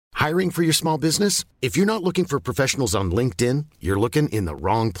Hiring for your small business? If you're not looking for professionals on LinkedIn, you're looking in the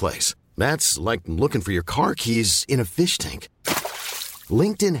wrong place. That's like looking for your car keys in a fish tank.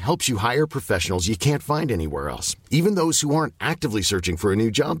 LinkedIn helps you hire professionals you can't find anywhere else, even those who aren't actively searching for a new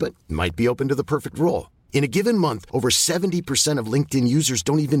job but might be open to the perfect role. In a given month, over 70% of LinkedIn users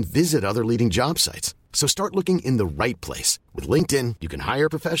don't even visit other leading job sites. So start looking in the right place. With LinkedIn, you can hire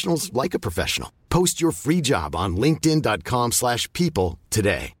professionals like a professional. Post your free job on linkedin.com/people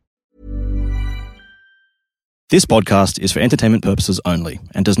today. This podcast is for entertainment purposes only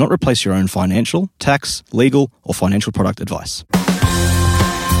and does not replace your own financial, tax, legal, or financial product advice.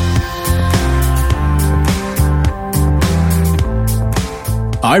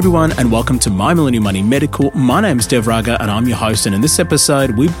 Hi everyone and welcome to My Millennial Money Medical. My name is Dev Raga and I'm your host, and in this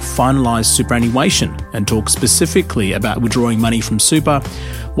episode we've finalised superannuation and talk specifically about withdrawing money from super.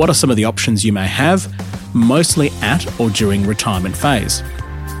 What are some of the options you may have, mostly at or during retirement phase?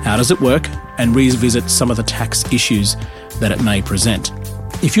 How does it work? And revisit some of the tax issues that it may present.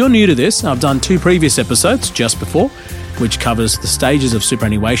 If you're new to this, I've done 2 previous episodes just before, which covers the stages of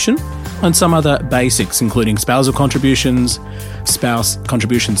superannuation and some other basics, including spousal contributions, spouse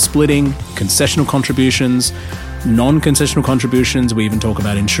contribution splitting, concessional contributions, non-concessional contributions. We even talk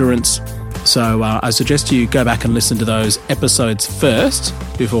about insurance. So I suggest you go back and listen to those episodes first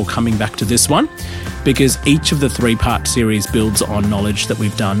before coming back to this one, because each of the 3-part series builds on knowledge that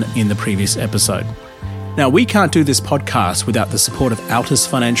we've done in the previous episode. Now, we can't do this podcast without the support of Altus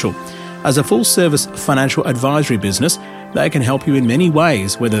Financial. As a full-service financial advisory business, they can help you in many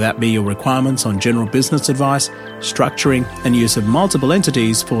ways, whether that be your requirements on general business advice, structuring and use of multiple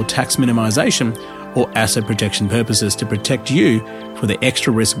entities for tax minimisation or asset protection purposes to protect you for the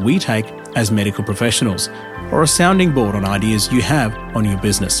extra risk we take as medical professionals, or a sounding board on ideas you have on your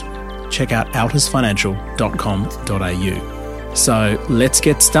business. Check out altusfinancial.com.au. So let's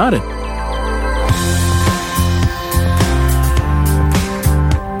get started.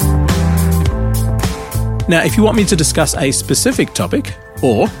 Now, if you want me to discuss a specific topic,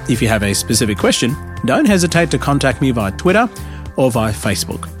 or if you have a specific question, don't hesitate to contact me via Twitter or via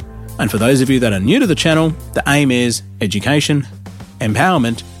Facebook. And for those of you that are new to the channel, the aim is education,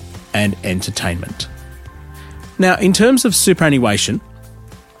 empowerment, and entertainment. Now, in terms of superannuation,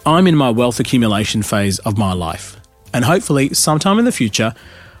 I'm in my wealth accumulation phase of my life, and hopefully sometime in the future,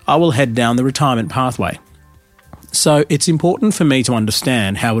 I will head down the retirement pathway. So it's important for me to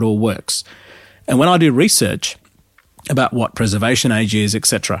understand how it all works. And when I do research about what preservation age is,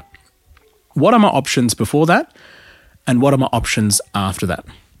 etc., what are my options before that and what are my options after that?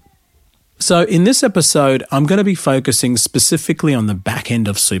 So in this episode, I'm going to be focusing specifically on the back end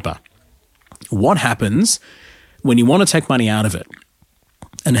of super. What happens when you want to take money out of it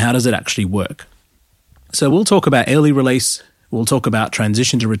and how does it actually work? So we'll talk about early release, we'll talk about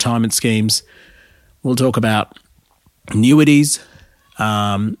transition to retirement schemes, we'll talk about annuities,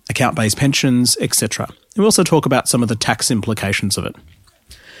 account-based pensions, etc. We'll also talk about some of the tax implications of it.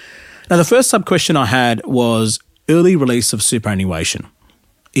 Now, the first sub-question I had was early release of superannuation.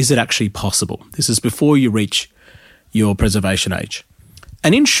 Is it actually possible? This is before you reach your preservation age.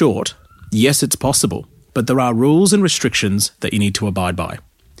 And in short, yes, it's possible, but there are rules and restrictions that you need to abide by.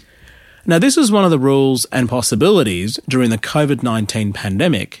 Now, this is one of the rules and possibilities during the COVID-19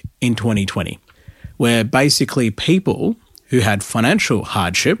 pandemic in 2020, where basically people who had financial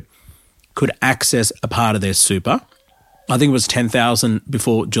hardship could access a part of their super. I think it was $10,000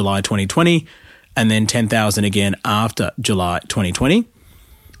 before July 2020 and then $10,000 again after July 2020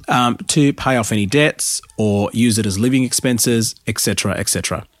 to pay off any debts or use it as living expenses, etc.,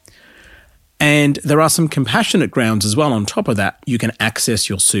 etc. And there are some compassionate grounds as well on top of that. You can access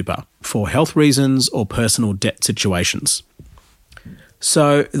your super for health reasons or personal debt situations.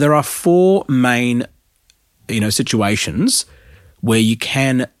 So there are 4 main situations where you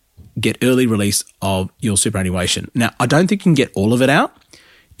can get early release of your superannuation. Now, I don't think you can get all of it out.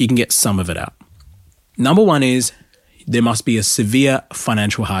 You can get some of it out. Number 1 is there must be a severe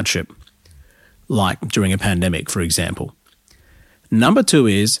financial hardship, like during a pandemic, for example. Number 2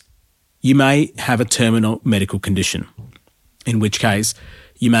 is you may have a terminal medical condition, in which case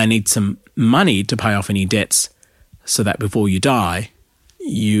you may need some money to pay off any debts so that before you die,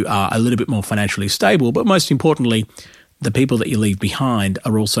 you are a little bit more financially stable, but most importantly, the people that you leave behind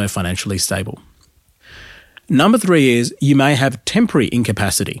are also financially stable. Number 3 is you may have temporary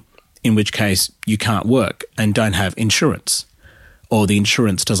incapacity, in which case you can't work and don't have insurance, or the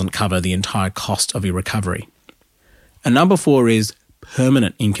insurance doesn't cover the entire cost of your recovery. And number 4 is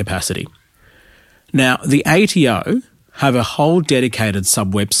permanent incapacity. Now, the ATO have a whole dedicated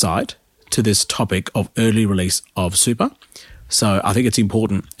sub-website to this topic of early release of super. So I think it's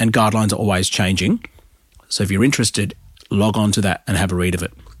important, and guidelines are always changing. So if you're interested, log on to that and have a read of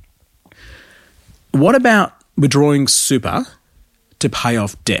it. What about withdrawing super to pay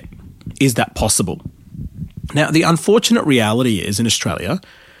off debt? Is that possible? Now, the unfortunate reality is in Australia,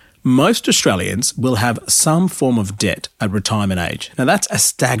 most Australians will have some form of debt at retirement age. Now, that's a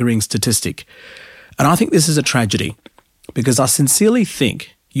staggering statistic. And I think this is a tragedy because I sincerely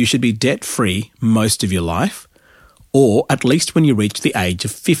think you should be debt-free most of your life, or at least when you reach the age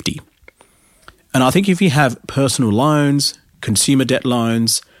of 50. And I think if you have personal loans, consumer debt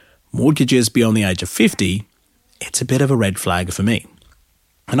loans, mortgages beyond the age of 50, it's a bit of a red flag for me.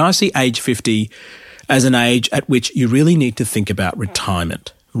 And I see age 50 as an age at which you really need to think about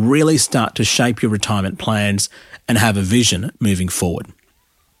retirement, really start to shape your retirement plans and have a vision moving forward.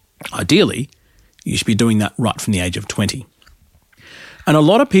 Ideally, you should be doing that right from the age of 20. And a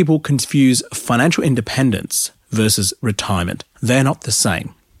lot of people confuse financial independence versus retirement. They're not the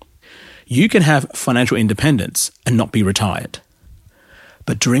same. You can have financial independence and not be retired.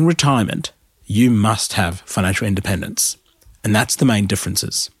 But during retirement, you must have financial independence. And that's the main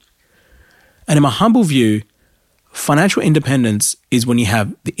differences. And in my humble view, financial independence is when you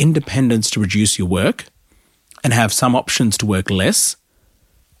have the independence to reduce your work and have some options to work less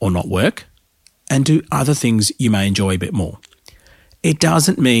or not work and do other things you may enjoy a bit more. It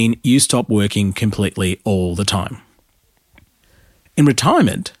doesn't mean you stop working completely all the time. In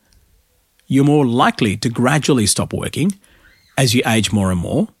retirement, you're more likely to gradually stop working as you age more and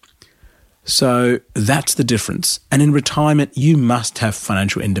more. So that's the difference. And in retirement, you must have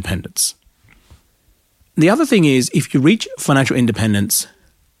financial independence. The other thing is, if you reach financial independence,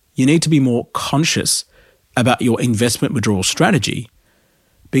 you need to be more conscious about your investment withdrawal strategy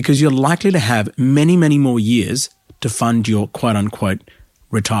because you're likely to have many, many more years to fund your quote-unquote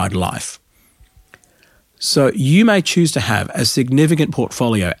retired life. So you may choose to have a significant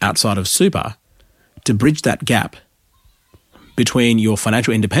portfolio outside of super to bridge that gap between your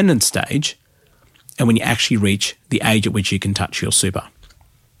financial independence stage and when you actually reach the age at which you can touch your super.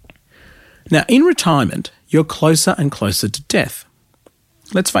 Now, in retirement, you're closer and closer to death.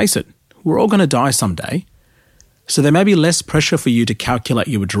 Let's face it, we're all going to die someday, so there may be less pressure for you to calculate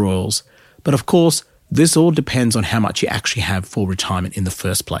your withdrawals, but of course, this all depends on how much you actually have for retirement in the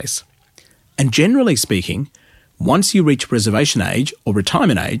first place. And generally speaking, once you reach reservation age or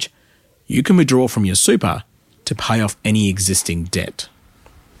retirement age, you can withdraw from your super to pay off any existing debt.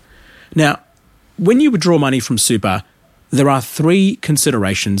 Now, when you withdraw money from super, there are 3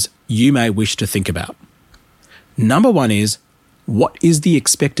 considerations you may wish to think about. Number 1 is, what is the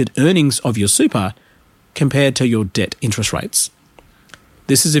expected earnings of your super compared to your debt interest rates?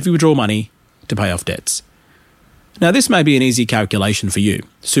 This is if you withdraw money to pay off debts. Now, this may be an easy calculation for you.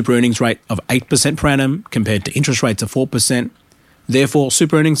 Super earnings rate of 8% per annum compared to interest rates of 4%. Therefore,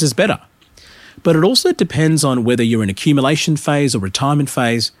 super earnings is better. But it also depends on whether you're in accumulation phase or retirement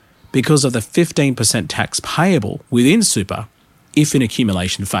phase because of the 15% tax payable within super if in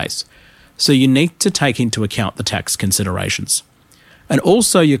accumulation phase. So you need to take into account the tax considerations. And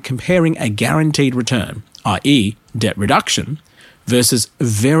also you're comparing a guaranteed return, i.e. debt reduction, versus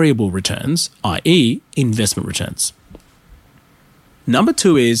variable returns, i.e. investment returns. Number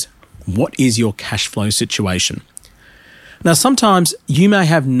 2 is, what is your cash flow situation? Now, sometimes you may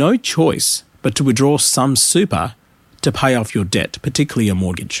have no choice but to withdraw some super to pay off your debt, particularly your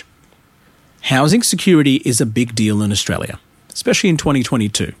mortgage. Housing security is a big deal in Australia, especially in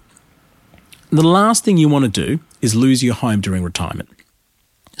 2022. The last thing you want to do is lose your home during retirement.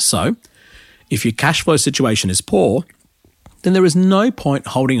 So, if your cash flow situation is poor, then there is no point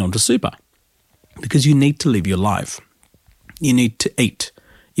holding on to super because you need to live your life. You need to eat.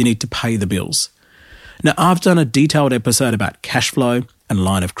 You need to pay the bills. Now, I've done a detailed episode about cash flow and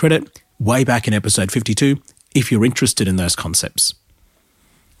line of credit way back in episode 52 if you're interested in those concepts.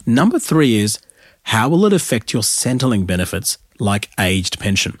 Number 3 is, how will it affect your Centrelink benefits like aged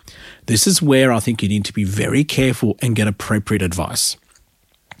pension? This is where I think you need to be very careful and get appropriate advice.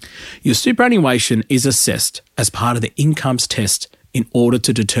 Your superannuation is assessed as part of the incomes test in order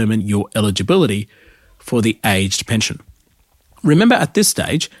to determine your eligibility for the aged pension. Remember, at this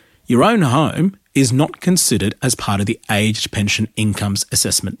stage, your own home is not considered as part of the aged pension incomes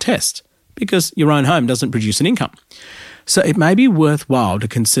assessment test because your own home doesn't produce an income. So it may be worthwhile to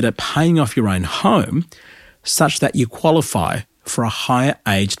consider paying off your own home such that you qualify for a higher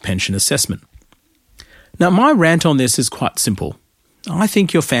aged pension assessment. Now, my rant on this is quite simple. I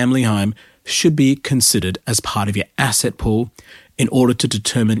think your family home should be considered as part of your asset pool in order to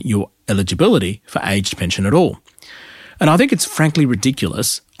determine your eligibility for aged pension at all. And I think it's frankly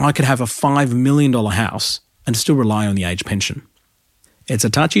ridiculous. I could have a $5 million house and still rely on the age pension? It's a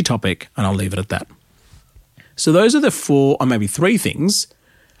touchy topic, and I'll leave it at that. So those are the 4 or maybe 3 things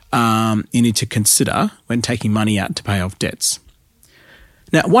you need to consider when taking money out to pay off debts.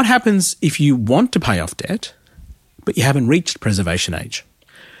 Now, what happens if you want to pay off debt, but you haven't reached preservation age?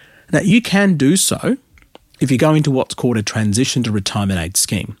 Now, you can do so if you go into what's called a transition to retirement age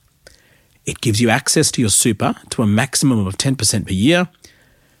scheme. It gives you access to your super to a maximum of 10% per year.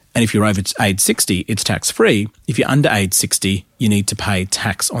 And if you're over age 60, it's tax-free. If you're under age 60, you need to pay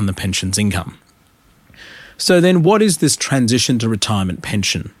tax on the pension's income. So then what is this transition to retirement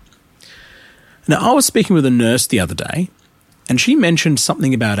pension? Now, I was speaking with a nurse the other day, and she mentioned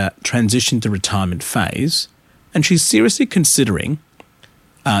something about a transition to retirement phase, and she's seriously considering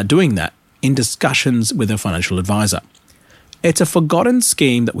doing that in discussions with her financial advisor. It's a forgotten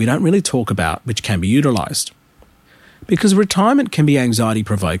scheme that we don't really talk about, which can be utilised. Because retirement can be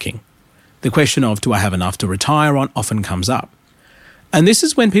anxiety-provoking. The question of, do I have enough to retire on, often comes up. And this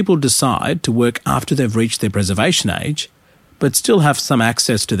is when people decide to work after they've reached their preservation age, but still have some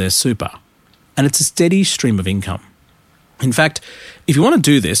access to their super. And it's a steady stream of income. In fact, if you want to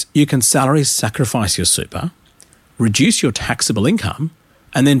do this, you can salary sacrifice your super, reduce your taxable income,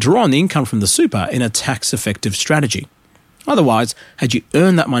 and then draw on the income from the super in a tax-effective strategy. Otherwise, had you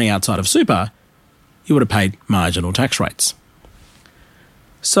earned that money outside of super, you would have paid marginal tax rates.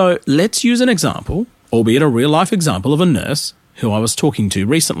 So let's use an example, albeit a real-life example of a nurse who I was talking to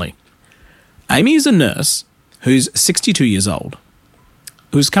recently. Amy is a nurse who's 62 years old,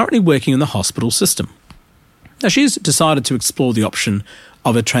 who's currently working in the hospital system. Now, she's decided to explore the option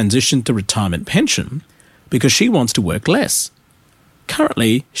of a transition to retirement pension because she wants to work less.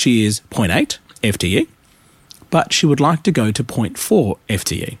 Currently, she is 0.8 FTE, but she would like to go to 0.4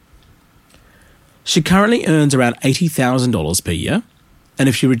 FTE. She currently earns around $80,000 per year, and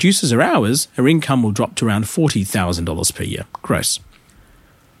if she reduces her hours, her income will drop to around $40,000 per year, gross.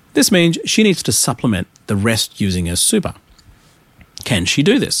 This means she needs to supplement the rest using her super. Can she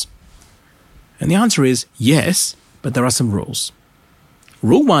do this? And the answer is yes, but there are some rules.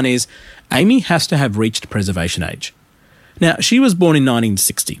 Rule 1 is Amy has to have reached preservation age. Now, she was born in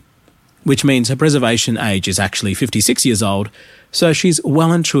 1960, which means her preservation age is actually 56 years old, so she's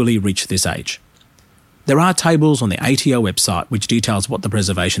well and truly reached this age. There are tables on the ATO website which details what the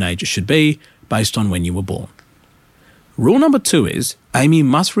preservation age should be based on when you were born. Rule number 2 is Amy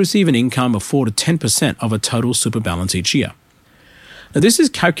must receive an income of 4 to 10% of her total super balance each year. Now, this is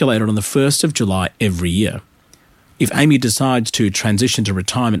calculated on the 1st of July every year. If Amy decides to transition to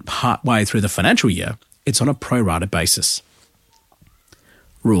retirement partway through the financial year, it's on a pro-rata basis.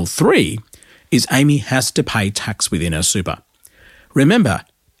 Rule 3 is Amy has to pay tax within her super. Remember,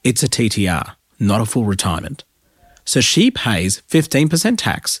 it's a TTR, not a full retirement. So she pays 15%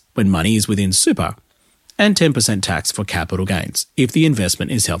 tax when money is within super and 10% tax for capital gains if the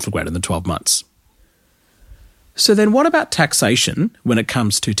investment is held for greater than 12 months. So then what about taxation when it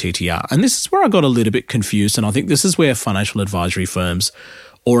comes to TTR? And this is where I got a little bit confused, and I think this is where financial advisory firms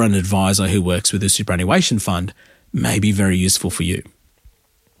or an advisor who works with a superannuation fund may be very useful for you.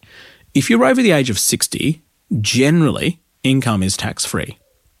 If you're over the age of 60, generally income is tax-free.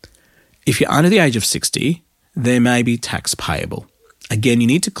 If you're under the age of 60, there may be tax payable. Again, you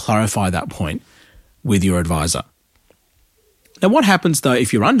need to clarify that point with your advisor. Now, what happens though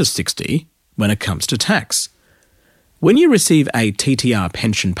if you're under 60 when it comes to tax? When you receive a TTR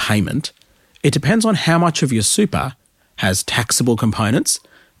pension payment, it depends on how much of your super has taxable components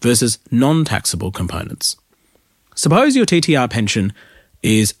versus non-taxable components. Suppose your TTR pension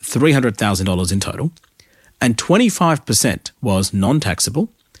is $300,000 in total, and 25% was non-taxable,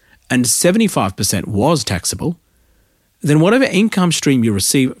 and 75% was taxable, then whatever income stream you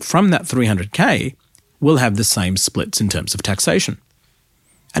receive from that $300K will have the same splits in terms of taxation.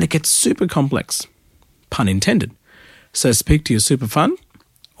 And it gets super complex, pun intended. So speak to your super fund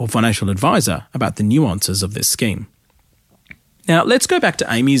or financial advisor about the nuances of this scheme. Now, let's go back to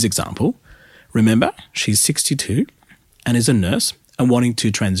Amy's example. Remember, she's 62 and is a nurse and wanting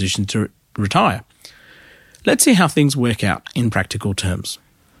to transition to retire. Let's see how things work out in practical terms.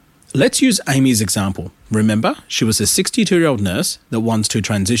 Let's use Amy's example. Remember, she was a 62-year-old nurse that wants to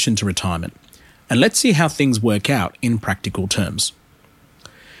transition to retirement. And let's see how things work out in practical terms.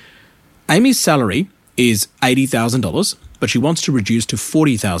 Amy's salary is $80,000, but she wants to reduce to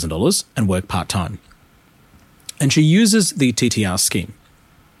 $40,000 and work part-time. And she uses the TTR scheme.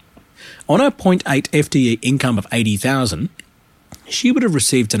 On her 0.8 FTE income of $80,000, she would have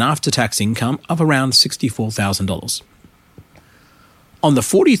received an after-tax income of around $64,000. On the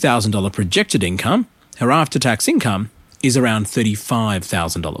 $40,000 projected income, her after-tax income is around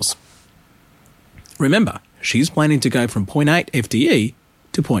 $35,000. Remember, she's planning to go from 0.8 FTE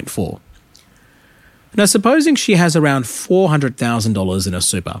to 0.4. Now, supposing she has around $400,000 in her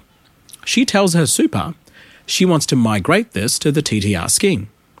super. She tells her super she wants to migrate this to the TTR scheme,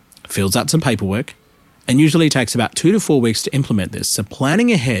 fills out some paperwork, and usually takes about 2 to 4 weeks to implement this, so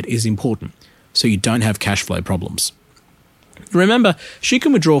planning ahead is important so you don't have cash flow problems. Remember, she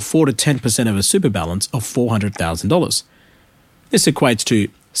can withdraw 4 to 10% of her super balance of $400,000. This equates to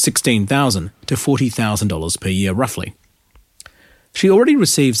 $16,000 to $40,000 per year roughly. She already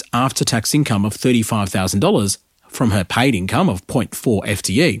receives after-tax income of $35,000 from her paid income of 0.4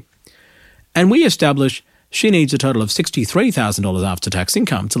 FTE. And we establish she needs a total of $63,000 after-tax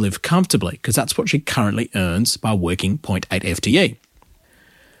income to live comfortably, because that's what she currently earns by working 0.8 FTE.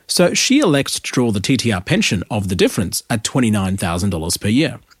 So she elects to draw the TTR pension of the difference at $29,000 per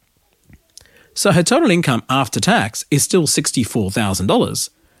year. So her total income after tax is still $64,000.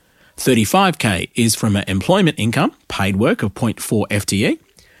 $35,000 is from her employment income, paid work of 0.4 FTE,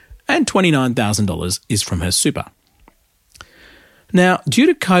 and $29,000 is from her super. Now, due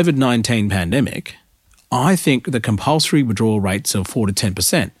to COVID-19 pandemic, I think the compulsory withdrawal rates of 4 to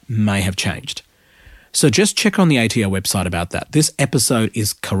 10% may have changed. So just check on the ATO website about that. This episode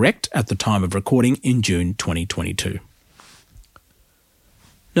is correct at the time of recording in June 2022.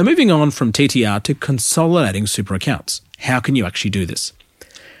 Now, moving on from TTR to consolidating super accounts. How can you actually do this?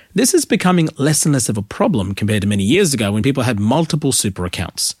 This is becoming less and less of a problem compared to many years ago when people had multiple super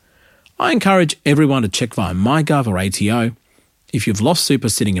accounts. I encourage everyone to check via MyGov or ATO if you've lost super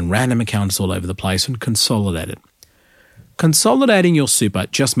sitting in random accounts all over the place and consolidate it. Consolidating your super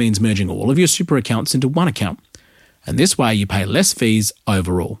just means merging all of your super accounts into one account, and this way you pay less fees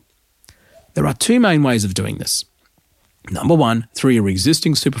overall. There are 2 main ways of doing this. Number 1, through your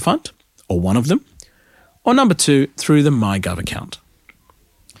existing super fund, or one of them, or number 2, through the MyGov account.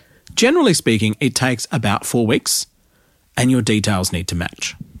 Generally speaking, it takes about 4 weeks, and your details need to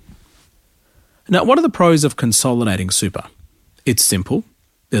match. Now, what are the pros of consolidating super? It's simple,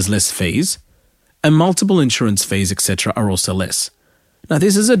 there's less fees, and multiple insurance fees, etc. are also less. Now,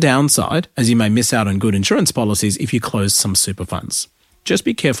 this is a downside, as you may miss out on good insurance policies if you close some super funds. Just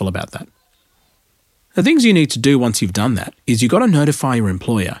be careful about that. The things you need to do once you've done that is you've got to notify your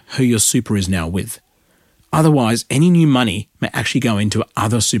employer who your super is now with. Otherwise, any new money may actually go into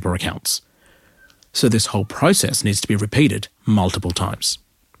other super accounts. So this whole process needs to be repeated multiple times.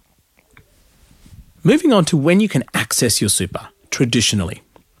 Moving on to when you can access your super, traditionally.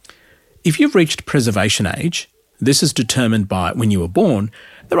 If you've reached preservation age, this is determined by when you were born.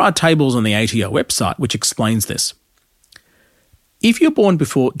 There are tables on the ATO website which explains this. If you're born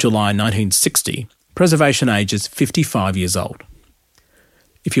before July 1960, preservation age is 55 years old.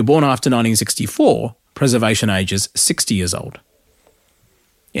 If you're born after 1964, preservation age is 60 years old.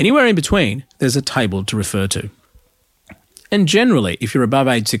 Anywhere in between, there's a table to refer to. And generally, if you're above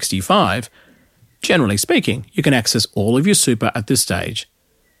age 65, generally speaking, you can access all of your super at this stage.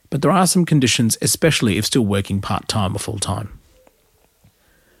 But there are some conditions, especially if still working part-time or full-time.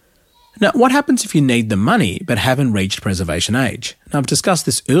 Now, what happens if you need the money but haven't reached preservation age? Now, I've discussed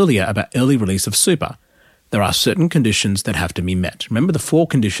this earlier about early release of super. There are certain conditions that have to be met. Remember the 4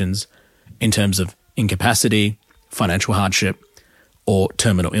 conditions in terms of incapacity, financial hardship, or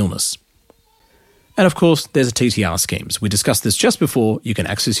terminal illness. And of course, there's TTR schemes. We discussed this just before. You can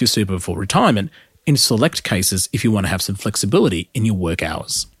access your super for retirement in select cases if you want to have some flexibility in your work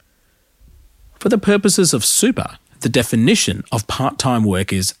hours. For the purposes of super, the definition of part-time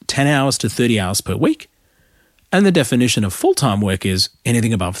work is 10 hours to 30 hours per week, and the definition of full-time work is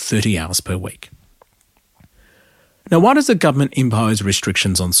anything above 30 hours per week. Now, why does the government impose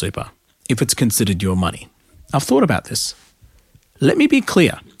restrictions on super if it's considered your money? I've thought about this. Let me be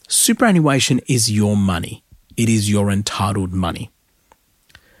clear. Superannuation is your money. It is your entitled money.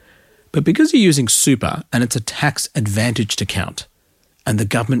 But because you're using super and it's a tax-advantaged account, and the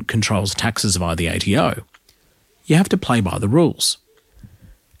government controls taxes via the ATO, you have to play by the rules.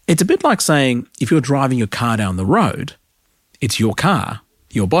 It's a bit like saying if you're driving your car down the road, it's your car,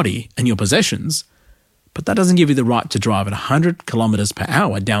 your body, and your possessions, but that doesn't give you the right to drive at 100 kilometres per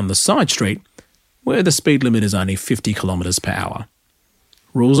hour down the side street where the speed limit is only 50 kilometres per hour.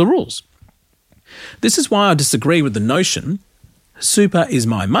 Rules are rules. This is why I disagree with the notion super is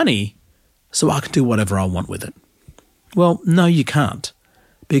my money, so I can do whatever I want with it. Well, no, you can't,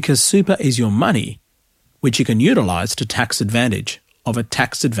 because super is your money, which you can utilise to tax advantage of a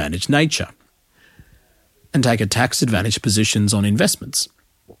tax-advantaged nature and take a tax-advantaged positions on investments,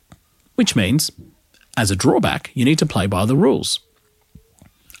 which means, as a drawback, you need to play by the rules.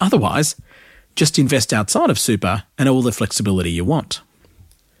 Otherwise, just invest outside of super and all the flexibility you want.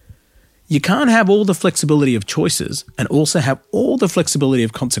 You can't have all the flexibility of choices and also have all the flexibility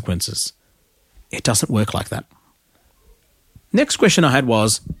of consequences. It doesn't work like that. Next question I had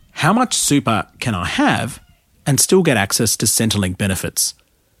was, how much super can I have and still get access to Centrelink benefits?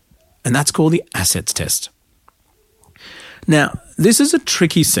 And that's called the assets test. Now, this is a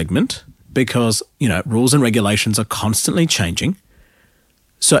tricky segment because, rules and regulations are constantly changing.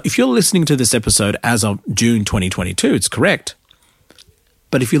 So if you're listening to this episode as of June 2022, it's correct.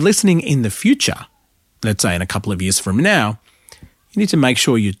 But if you're listening in the future, let's say in a couple of years from now, you need to make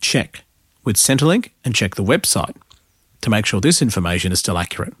sure you check with Centrelink and check the website to make sure this information is still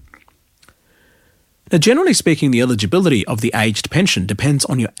accurate. Now, generally speaking, the eligibility of the aged pension depends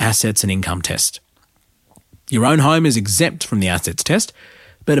on your assets and income test. Your own home is exempt from the assets test,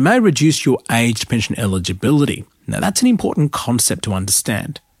 but it may reduce your aged pension eligibility. Now, that's an important concept to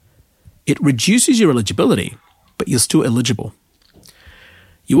understand. It reduces your eligibility, but you're still eligible.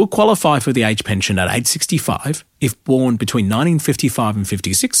 You will qualify for the age pension at age 65 if born between 1955 and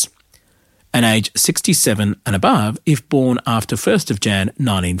 56, and age 67 and above if born after 1st of Jan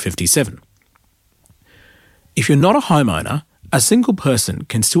 1957. If you're not a homeowner, a single person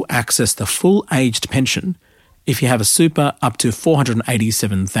can still access the full aged pension if you have a super up to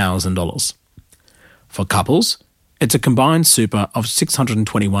 $487,000. For couples, it's a combined super of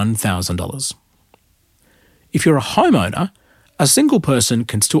 $621,000. If you're a homeowner, a single person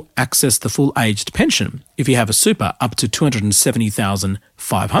can still access the full aged pension if you have a super up to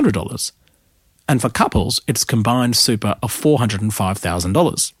 $270,500. And for couples, it's combined super of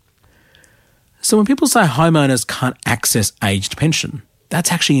 $405,000. So when people say homeowners can't access aged pension,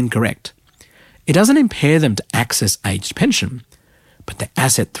 that's actually incorrect. It doesn't impair them to access aged pension, but the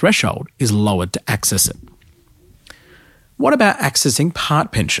asset threshold is lowered to access it. What about accessing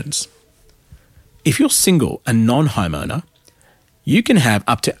part pensions? If you're single and non-homeowner, you can have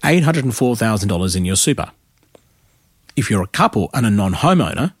up to $804,000 in your super. If you're a couple and a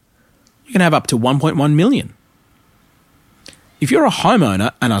non-homeowner, you can have up to $1.1 million. If you're a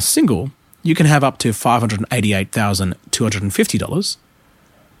homeowner and are single, you can have up to $588,250.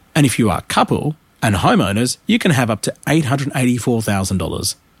 And if you are a couple and homeowners, you can have up to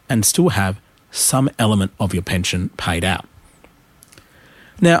 $884,000 and still have some element of your pension paid out.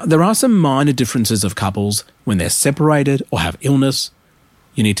 Now, there are some minor differences of couples when they're separated or have illness.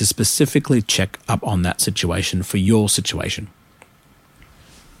 You need to specifically check up on that situation for your situation.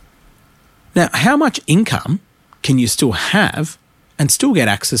 Now, how much income can you still have and still get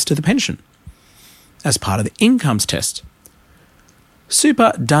access to the pension? As part of the incomes test.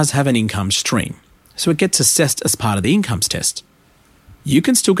 Super does have an income stream, so it gets assessed as part of the incomes test. You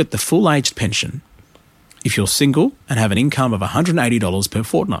can still get the full aged pension if you're single and have an income of $180 per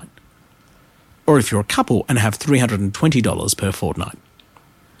fortnight, or if you're a couple and have $320 per fortnight.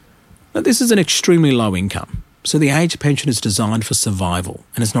 Now, this is an extremely low income, so the aged pension is designed for survival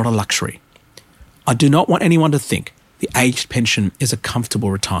and is not a luxury. I do not want anyone to think the aged pension is a comfortable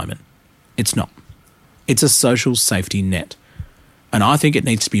retirement. It's not. It's a social safety net, and I think it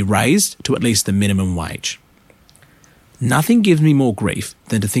needs to be raised to at least the minimum wage. Nothing gives me more grief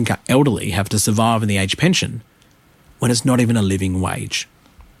than to think our elderly have to survive on the age pension when it's not even a living wage.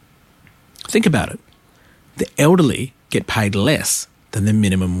 Think about it. The elderly get paid less than the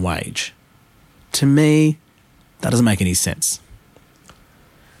minimum wage. To me, that doesn't make any sense.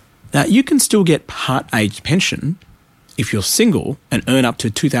 Now, you can still get part-age pension if you're single and earn up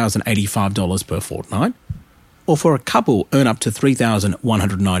to $2,085 per fortnight, or for a couple earn up to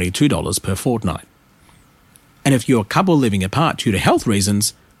 $3,192 per fortnight. And if you're a couple living apart due to health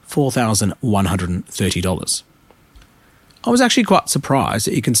reasons, $4,130. I was actually quite surprised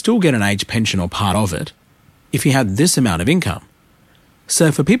that you can still get an age pension or part of it if you had this amount of income.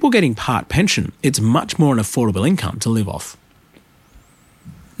 So for people getting part pension, it's much more an affordable income to live off.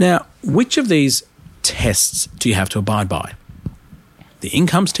 Now, which of these tests do you have to abide by? The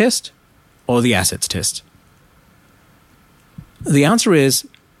incomes test or the assets test? The answer is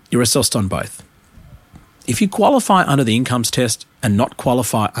you're assessed on both. If you qualify under the incomes test and not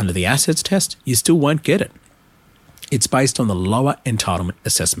qualify under the assets test, you still won't get it. It's based on the lower entitlement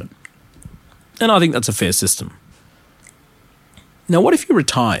assessment. And I think that's a fair system. Now, what if you're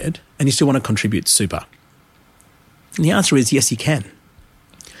retired and you still want to contribute super? And the answer is yes, you can.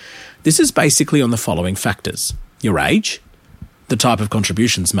 This is basically on the following factors: your age, the type of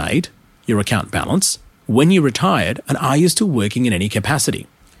contributions made, your account balance, when you retired, and are you still working in any capacity?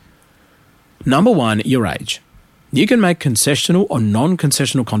 Number one, your age. You can make concessional or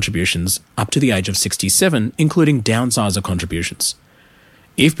non-concessional contributions up to the age of 67, including downsizer contributions.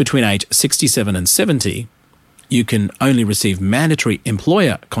 If between age 67 and 70, you can only receive mandatory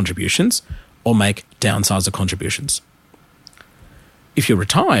employer contributions or make downsizer contributions. If you're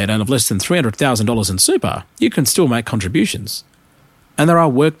retired and have less than $300,000 in super, you can still make contributions. And there are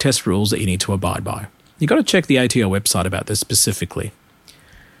work test rules that you need to abide by. You've got to check the ATO website about this specifically.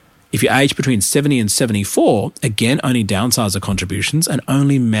 If you're aged between 70 and 74, again, only downsizer contributions and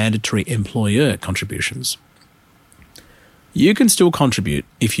only mandatory employer contributions. You can still contribute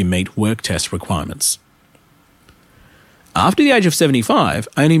if you meet work test requirements. After the age of 75,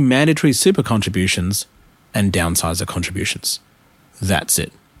 only mandatory super contributions and downsizer contributions. That's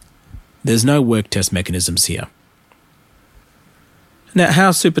it. There's no work test mechanisms here. Now,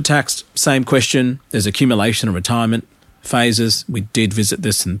 how's super taxed? Same question. There's accumulation and retirement phases. We did visit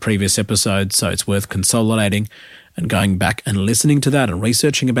this in previous episodes, so it's worth consolidating and going back and listening to that and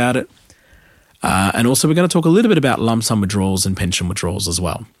researching about it. And also we're going to talk a little bit about lump sum withdrawals and pension withdrawals as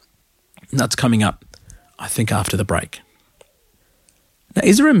well. And that's coming up, I think, after the break. Now,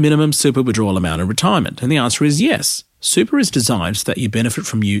 is there a minimum super withdrawal amount in retirement? And the answer is yes. Super is designed so that you benefit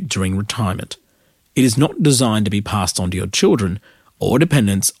from you during retirement. It is not designed to be passed on to your children or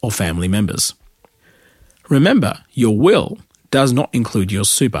dependents or family members. Remember, your will does not include your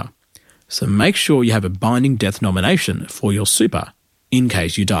super, so make sure you have a binding death nomination for your super in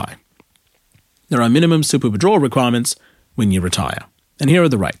case you die. There are minimum super withdrawal requirements when you retire, and here are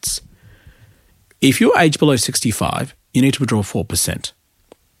the rates. If you're aged below 65, you need to withdraw 4%.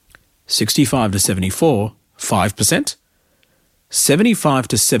 65 to 74, 5%. 75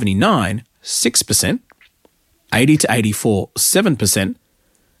 to 79, 6%. 80 to 84, 7%.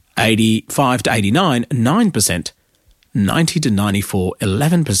 85 to 89, 9%. 90 to 94,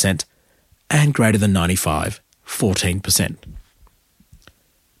 11%. And greater than 95, 14%.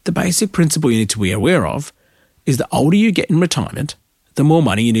 The basic principle you need to be aware of is the older you get in retirement, the more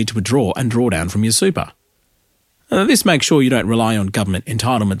money you need to withdraw and draw down from your super. This makes sure you don't rely on government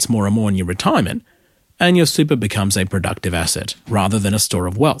entitlements more and more in your retirement, and your super becomes a productive asset rather than a store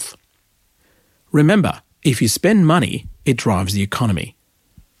of wealth. Remember, if you spend money, it drives the economy.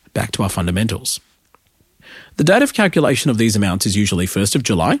 Back to our fundamentals. The date of calculation of these amounts is usually 1st of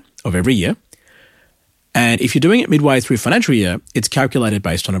July of every year, and if you're doing it midway through financial year, it's calculated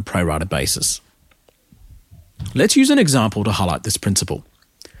based on a pro rata basis. Let's use an example to highlight this principle.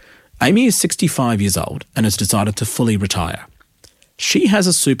 Amy is 65 years old and has decided to fully retire. She has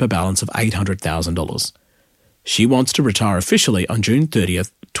a super balance of $800,000. She wants to retire officially on June 30th,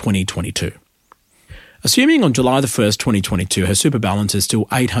 2022. Assuming on July the 1st, 2022, her super balance is still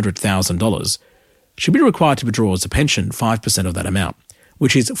 $800,000, she'll be required to withdraw as a pension 5% of that amount,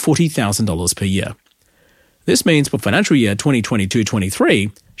 which is $40,000 per year. This means for financial year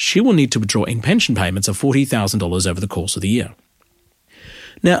 2022-23, she will need to withdraw in pension payments of $40,000 over the course of the year.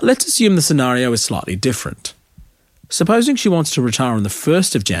 Now, let's assume the scenario is slightly different. Supposing she wants to retire on the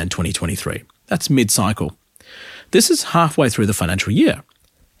 1st of Jan 2023, that's mid-cycle. This is halfway through the financial year.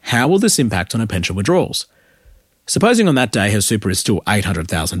 How will this impact on her pension withdrawals? Supposing on that day her super is still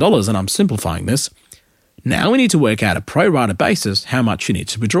 $800,000, and I'm simplifying this, now we need to work out a pro rata basis how much she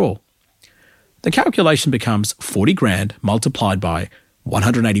needs to withdraw. The calculation becomes 40 grand multiplied by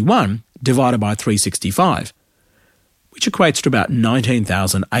 181 divided by 365, which equates to about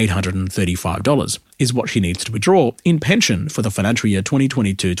 $19,835 is what she needs to withdraw in pension for the financial year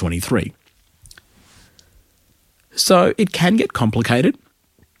 2022-23. So it can get complicated,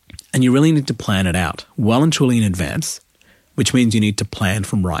 and you really need to plan it out well and truly in advance, which means you need to plan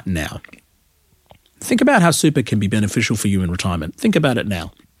from right now. Think about how super can be beneficial for you in retirement. Think about it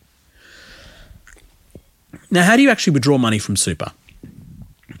now. Now, how do you actually withdraw money from super?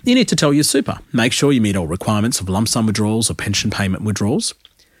 You need to tell your super. Make sure you meet all requirements of lump sum withdrawals or pension payment withdrawals.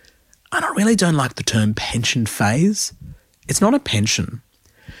 And I really don't like the term pension phase. It's not a pension.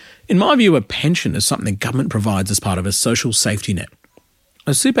 In my view, a pension is something the government provides as part of a social safety net.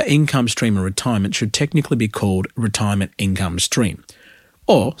 A super income stream in retirement should technically be called retirement income stream,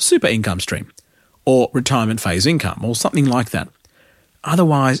 or super income stream, or retirement phase income, or something like that.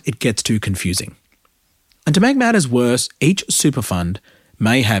 Otherwise, it gets too confusing. And to make matters worse, each super fund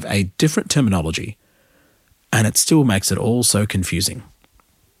may have a different terminology, and it still makes it all so confusing.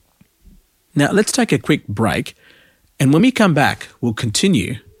 Now, let's take a quick break, and when we come back, we'll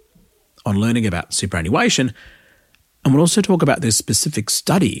continue on learning about superannuation, and we'll also talk about this specific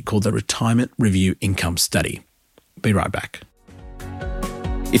study called the Retirement Review Income Study. Be right back.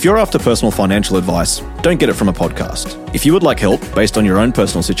 If you're after personal financial advice, don't get it from a podcast. If you would like help based on your own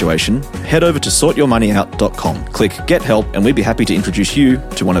personal situation, head over to sortyourmoneyout.com. Click Get Help and we'd be happy to introduce you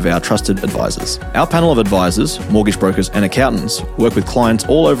to one of our trusted advisors. Our panel of advisors, mortgage brokers and accountants work with clients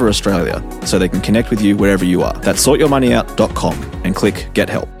all over Australia so they can connect with you wherever you are. That's sortyourmoneyout.com and click Get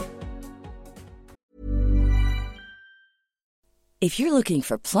Help. If you're looking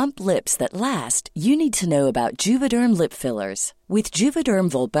for plump lips that last, you need to know about Juvederm lip fillers. With Juvederm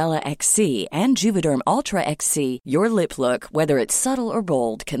Volbella XC and Juvederm Ultra XC, your lip look, whether it's subtle or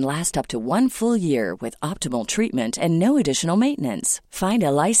bold, can last up to 1 full year with optimal treatment and no additional maintenance. Find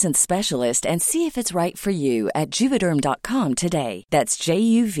a licensed specialist and see if it's right for you at Juvederm.com today. That's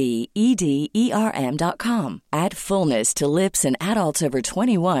JUVEDERM.com. Add fullness to lips in adults over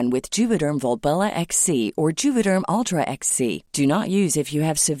 21 with Juvederm Volbella XC or Juvederm Ultra XC. Do not use if you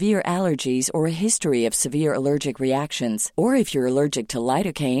have severe allergies or a history of severe allergic reactions, or if you're allergic to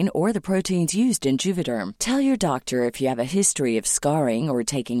lidocaine or the proteins used in Juvederm. Tell your doctor if you have a history of scarring or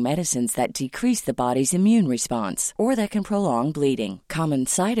taking medicines that decrease the body's immune response or that can prolong bleeding. Common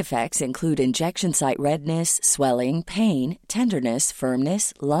side effects include injection site redness, swelling, pain, tenderness,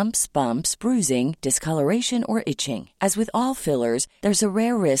 firmness, lumps, bumps, bruising, discoloration, or itching. As with all fillers, there's a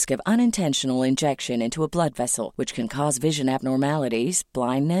rare risk of unintentional injection into a blood vessel, which can cause vision abnormalities,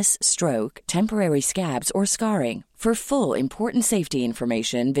 blindness, stroke, temporary scabs, or scarring. For full, important safety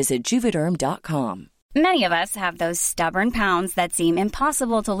information, visit Juvederm.com. Many of us have those stubborn pounds that seem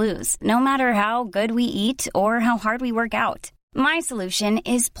impossible to lose, no matter how good we eat or how hard we work out. My solution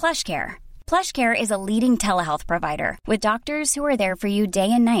is PlushCare. PlushCare is a leading telehealth provider with doctors who are there for you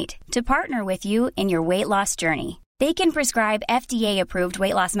day and night to partner with you in your weight loss journey. They can prescribe FDA-approved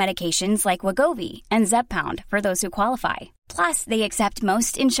weight loss medications like Wegovy and Zepbound for those who qualify. Plus, they accept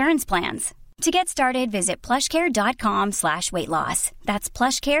most insurance plans. To get started, visit plushcare.com/weightloss. That's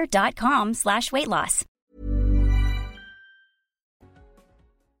plushcare.com/weightloss.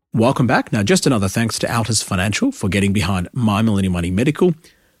 Welcome back. Now, just another thanks to Altus Financial for getting behind My Millennial Money Medical.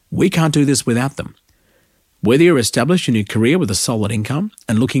 We can't do this without them. Whether you're established in your career with a solid income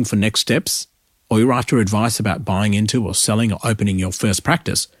and looking for next steps, or you're after advice about buying into or selling or opening your first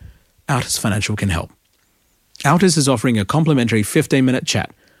practice, Altus Financial can help. Altus is offering a complimentary 15-minute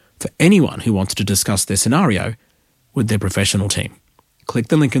chat for anyone who wants to discuss their scenario with their professional team. Click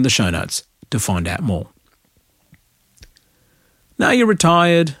the link in the show notes to find out more. Now you're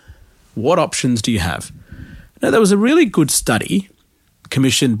retired, what options do you have? Now there was a really good study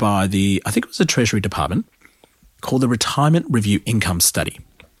commissioned by I think it was the Treasury Department, called the Retirement Review Income Study.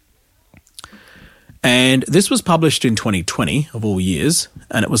 And this was published in 2020, of all years,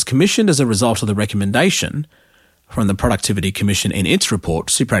 and it was commissioned as a result of the recommendation from the Productivity Commission in its report,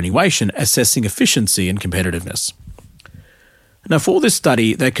 Superannuation, Assessing Efficiency and Competitiveness. Now, for this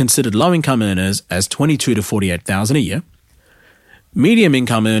study, they considered low-income earners as $22,000 to $48,000 a year,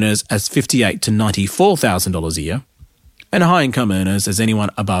 medium-income earners as $58,000 to $94,000 a year, and high-income earners as anyone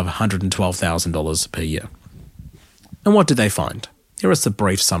above $112,000 per year. And what did they find? Here is the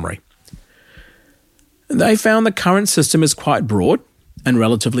brief summary. They found the current system is quite broad and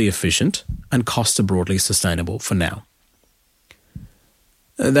relatively efficient, and costs are broadly sustainable for now.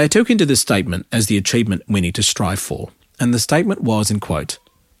 They took into this statement as the achievement we need to strive for, and the statement was, in quote,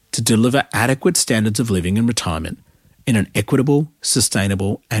 to deliver adequate standards of living in retirement in an equitable,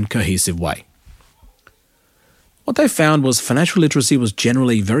 sustainable and cohesive way. What they found was financial literacy was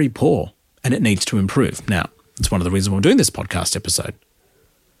generally very poor and it needs to improve. Now, it's one of the reasons we're doing this podcast episode.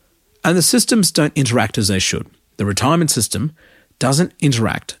 And the systems don't interact as they should. The retirement system doesn't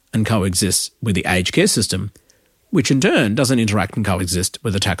interact and coexist with the aged care system, which in turn doesn't interact and coexist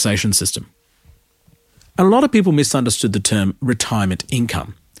with the taxation system. And a lot of people misunderstood the term retirement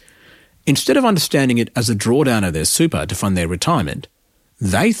income. Instead of understanding it as a drawdown of their super to fund their retirement,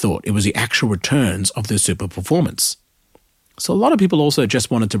 they thought it was the actual returns of their super performance. So a lot of people also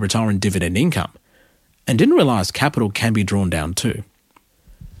just wanted to retire in dividend income and didn't realise capital can be drawn down too.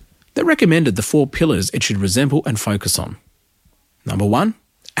 They recommended the 4 pillars it should resemble and focus on. Number 1,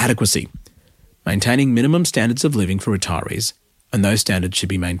 adequacy, maintaining minimum standards of living for retirees, and those standards should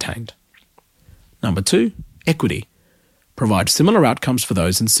be maintained. Number 2, equity, provide similar outcomes for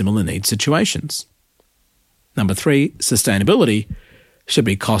those in similar needs situations. Number 3, sustainability, should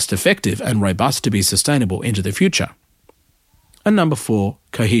be cost-effective and robust to be sustainable into the future. And number 4,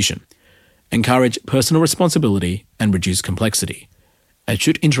 cohesion, encourage personal responsibility and reduce complexity, and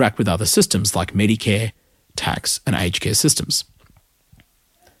should interact with other systems like Medicare, tax, and aged care systems.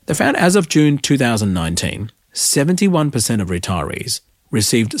 They found as of June 2019, 71% of retirees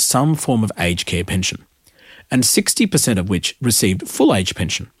received some form of aged care pension, and 60% of which received full age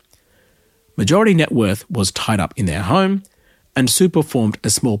pension. Majority net worth was tied up in their home, and super formed a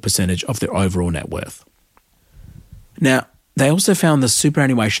small percentage of their overall net worth. Now, they also found the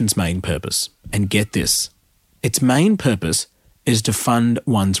superannuation's main purpose, and get this, its main purpose is to fund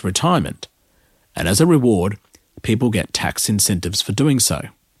one's retirement, and as a reward, people get tax incentives for doing so.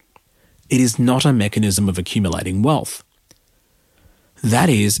 It is not a mechanism of accumulating wealth. That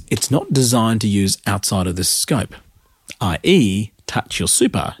is, it's not designed to use outside of this scope, i.e. touch your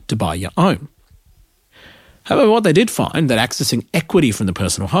super to buy your own. However, what they did find that accessing equity from the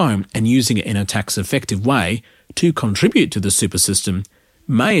personal home and using it in a tax-effective way to contribute to the super system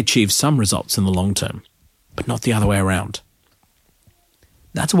may achieve some results in the long term, but not the other way around.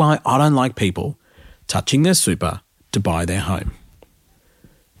 That's why I don't like people touching their super to buy their home.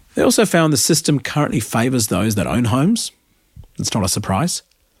 They also found the system currently favours those that own homes. It's not a surprise.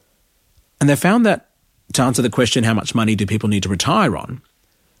 And they found that, to answer the question, how much money do people need to retire on,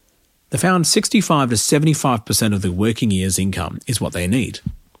 they found 65 to 75% of the working year's income is what they need.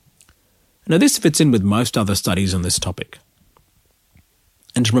 Now, this fits in with most other studies on this topic.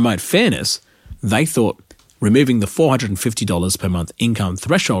 And to promote fairness, they thought removing the $450 per month income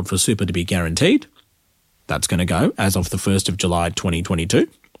threshold for super to be guaranteed, that's going to go as of the 1st of July 2022.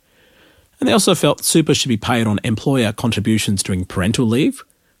 And they also felt super should be paid on employer contributions during parental leave,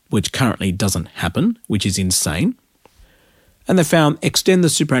 which currently doesn't happen, which is insane. And they found extend the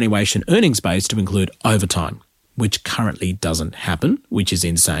superannuation earnings base to include overtime, which currently doesn't happen, which is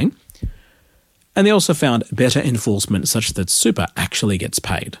insane. And they also found better enforcement such that super actually gets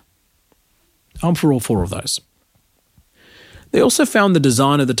paid. I'm for all four of those. They also found the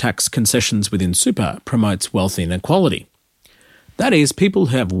design of the tax concessions within super promotes wealth inequality. That is, people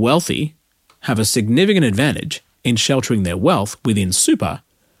who have wealthy have a significant advantage in sheltering their wealth within super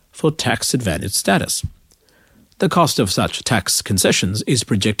for tax advantage status. The cost of such tax concessions is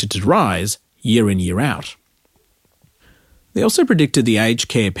projected to rise year in, year out. They also predicted the aged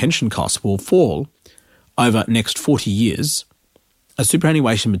care pension costs will fall over next 40 years as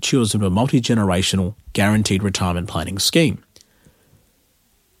superannuation matures into a multi-generational guaranteed retirement planning scheme.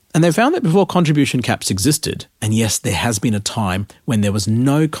 And they found that before contribution caps existed, and yes, there has been a time when there was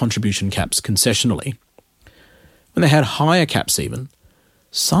no contribution caps concessionally, when they had higher caps even,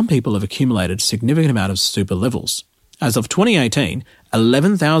 some people have accumulated a significant amount of super levels. As of 2018,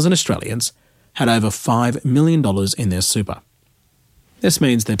 11,000 Australians had over $5 million in their super. This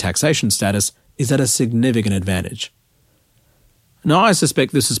means their taxation status is at a significant advantage. Now, I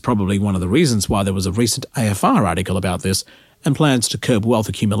suspect this is probably one of the reasons why there was a recent AFR article about this and plans to curb wealth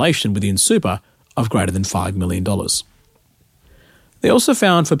accumulation within super of greater than $5 million. They also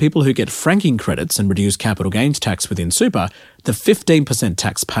found for people who get franking credits and reduce capital gains tax within super, the 15%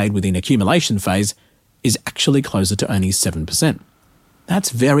 tax paid within accumulation phase is actually closer to only 7%. That's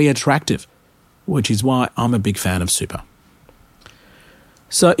very attractive, which is why I'm a big fan of super.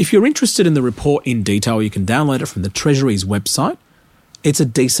 So if you're interested in the report in detail, you can download it from the Treasury's website. It's a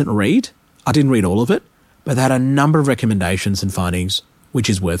decent read. I didn't read all of it, but they had a number of recommendations and findings, which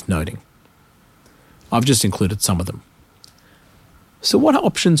is worth noting. I've just included some of them. So what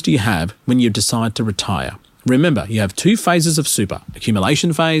options do you have when you decide to retire? Remember, you have two phases of super,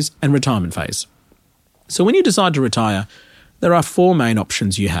 accumulation phase and retirement phase. So when you decide to retire, there are four main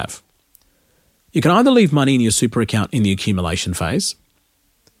options you have. You can either leave money in your super account in the accumulation phase.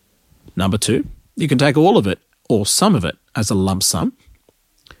 Number two, you can take all of it or some of it as a lump sum.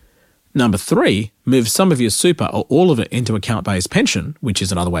 Number three, move some of your super or all of it into account-based pension, which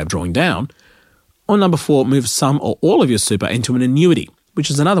is another way of drawing down. Or number four, move some or all of your super into an annuity, which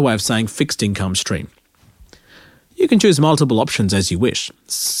is another way of saying fixed income stream. You can choose multiple options as you wish.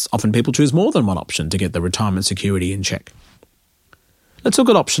 Often people choose more than one option to get the retirement security in check. Let's look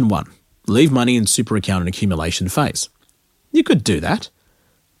at option one, leave money in super account and accumulation phase. You could do that,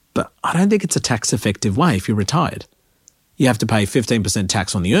 but I don't think it's a tax-effective way if you're retired. You have to pay 15%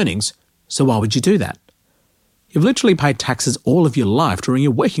 tax on the earnings, so why would you do that? You've literally paid taxes all of your life during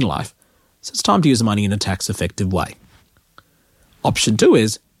your working life, so it's time to use the money in a tax-effective way. Option two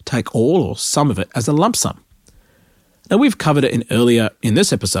is take all or some of it as a lump sum. Now, we've covered it earlier in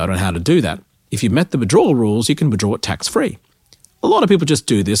this episode on how to do that. If you've met the withdrawal rules, you can withdraw it tax-free. A lot of people just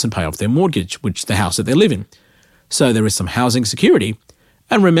do this and pay off their mortgage, which is the house that they live in. So there is some housing security,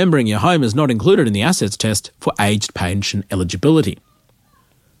 and remembering your home is not included in the assets test for aged pension eligibility.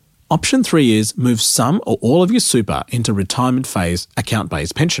 Option three is move some or all of your super into retirement phase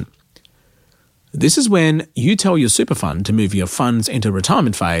account-based pension. This is when you tell your super fund to move your funds into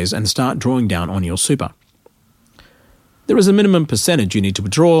retirement phase and start drawing down on your super. There is a minimum percentage you need to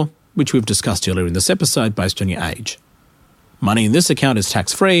withdraw, which we've discussed earlier in this episode based on your age. Money in this account is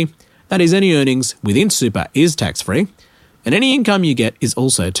tax-free, that is, any earnings within super is tax-free, and any income you get is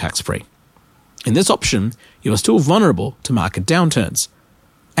also tax-free. In this option, you are still vulnerable to market downturns,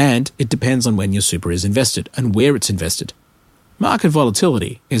 and it depends on when your super is invested and where it's invested. Market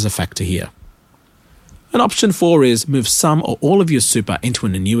volatility is a factor here. And option 4 is move some or all of your super into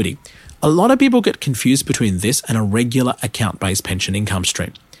an annuity. A lot of people get confused between this and a regular account-based pension income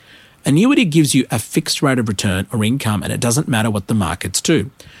stream. Annuity gives you a fixed rate of return or income, and it doesn't matter what the markets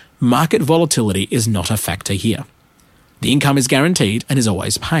do. Market volatility is not a factor here. The income is guaranteed and is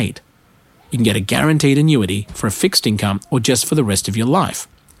always paid. You can get a guaranteed annuity for a fixed income or just for the rest of your life.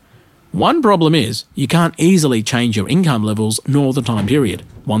 One problem is you can't easily change your income levels nor the time period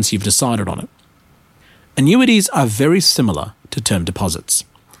once you've decided on it. Annuities are very similar to term deposits.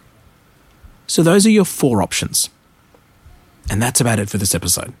 So those are your 4 options. And that's about it for this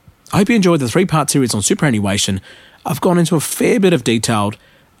episode. I hope you enjoyed the 3-part series on superannuation. I've gone into a fair bit of detail,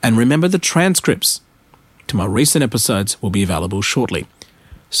 and remember the transcripts to my recent episodes will be available shortly.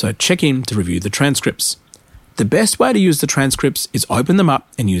 So check in to review the transcripts. The best way to use the transcripts is open them up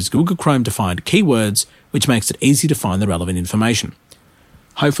and use Google Chrome to find keywords, which makes it easy to find the relevant information.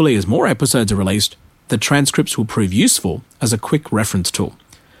 Hopefully, as more episodes are released, the transcripts will prove useful as a quick reference tool.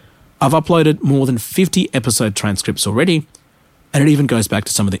 I've uploaded more than 50 episode transcripts already, and it even goes back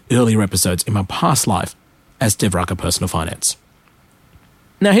to some of the earlier episodes in my past life as Dev Rugger Personal Finance.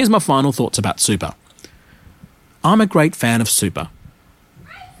 Now here's my final thoughts about super. I'm a great fan of super.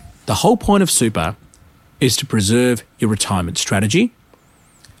 The whole point of super is to preserve your retirement strategy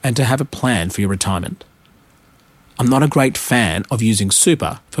and to have a plan for your retirement. I'm not a great fan of using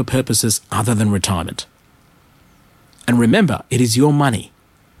super for purposes other than retirement. And remember, it is your money,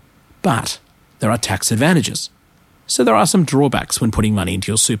 but there are tax advantages. So there are some drawbacks when putting money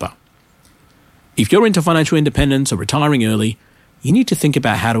into your super. If you're into financial independence or retiring early, you need to think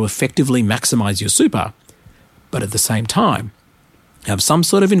about how to effectively maximize your super, but at the same time, have some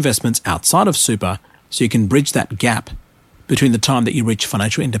sort of investments outside of super so you can bridge that gap between the time that you reach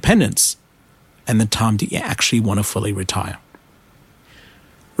financial independence and the time that you actually want to fully retire.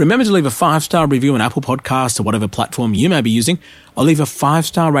 Remember to leave a 5-star review on Apple Podcasts or whatever platform you may be using, or leave a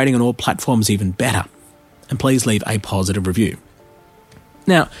 5-star rating on all platforms, even better. And please leave a positive review.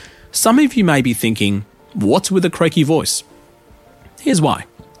 Now, some of you may be thinking, what's with a croaky voice? Here's why.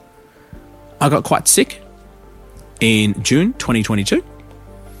 I got quite sick in June 2022,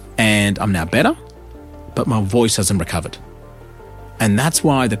 and I'm now better, but my voice hasn't recovered. And that's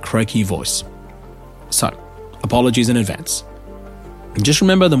why the croaky voice. So, apologies in advance. And just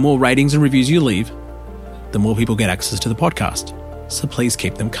remember, the more ratings and reviews you leave, the more people get access to the podcast. So please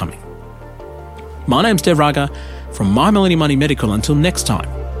keep them coming. My name's Dev Rugger from My Millennium Money Medical. Until next time,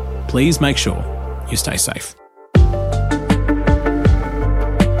 please make sure you stay safe.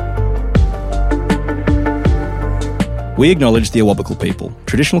 We acknowledge the Awabakal people,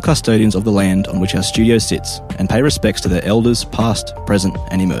 traditional custodians of the land on which our studio sits, and pay respects to their elders past, present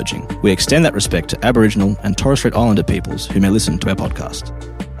and emerging. We extend that respect to Aboriginal and Torres Strait Islander peoples who may listen to our podcast.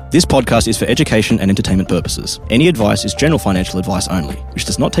 This podcast is for education and entertainment purposes. Any advice is general financial advice only, which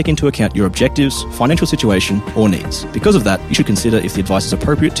does not take into account your objectives, financial situation, or needs. Because of that, you should consider if the advice is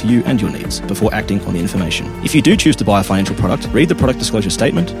appropriate to you and your needs before acting on the information. If you do choose to buy a financial product, read the product disclosure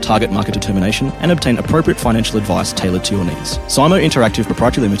statement, target market determination, and obtain appropriate financial advice tailored to your needs. Simo Interactive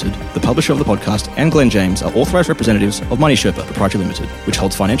Proprietary Limited, the publisher of the podcast, and Glenn James are authorised representatives of Money Sherpa Proprietary Limited, which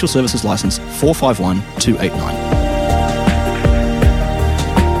holds financial services licence 451289.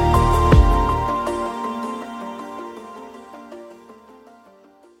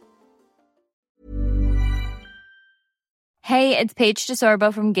 Hey, it's Paige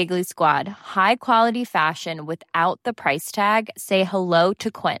DeSorbo from Giggly Squad. High quality fashion without the price tag. Say hello to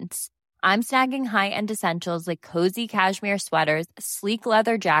Quince. I'm snagging high-end essentials like cozy cashmere sweaters, sleek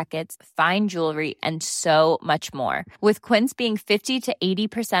leather jackets, fine jewelry, and so much more. With Quince being 50 to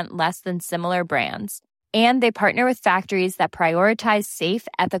 80% less than similar brands. And they partner with factories that prioritize safe,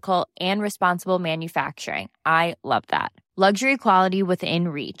 ethical, and responsible manufacturing. I love that. Luxury quality within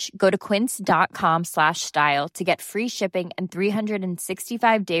reach. Go to quince.com/style to get free shipping and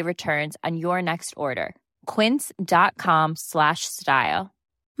 365-day returns on your next order. Quince.com/style.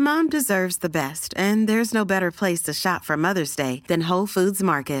 Mom deserves the best, and there's no better place to shop for Mother's Day than Whole Foods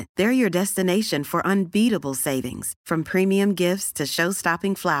Market. They're your destination for unbeatable savings, from premium gifts to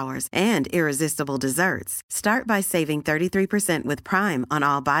show-stopping flowers and irresistible desserts. Start by saving 33% with Prime on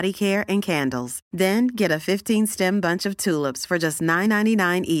all body care and candles. Then get a 15-stem bunch of tulips for just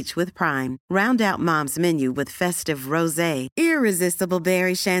 $9.99 each with Prime. Round out Mom's menu with festive rosé, irresistible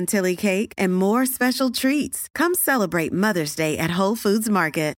berry chantilly cake, and more special treats. Come celebrate Mother's Day at Whole Foods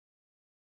Market.